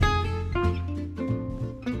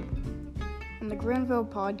Granville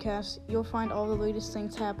podcast, you'll find all the latest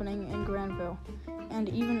things happening in Granville and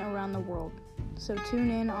even around the world. So tune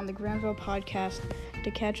in on the Granville podcast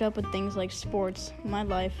to catch up with things like sports, my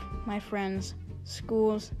life, my friends,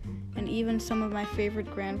 schools, and even some of my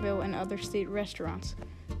favorite Granville and other state restaurants.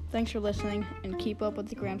 Thanks for listening, and keep up with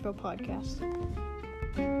the Granville podcast.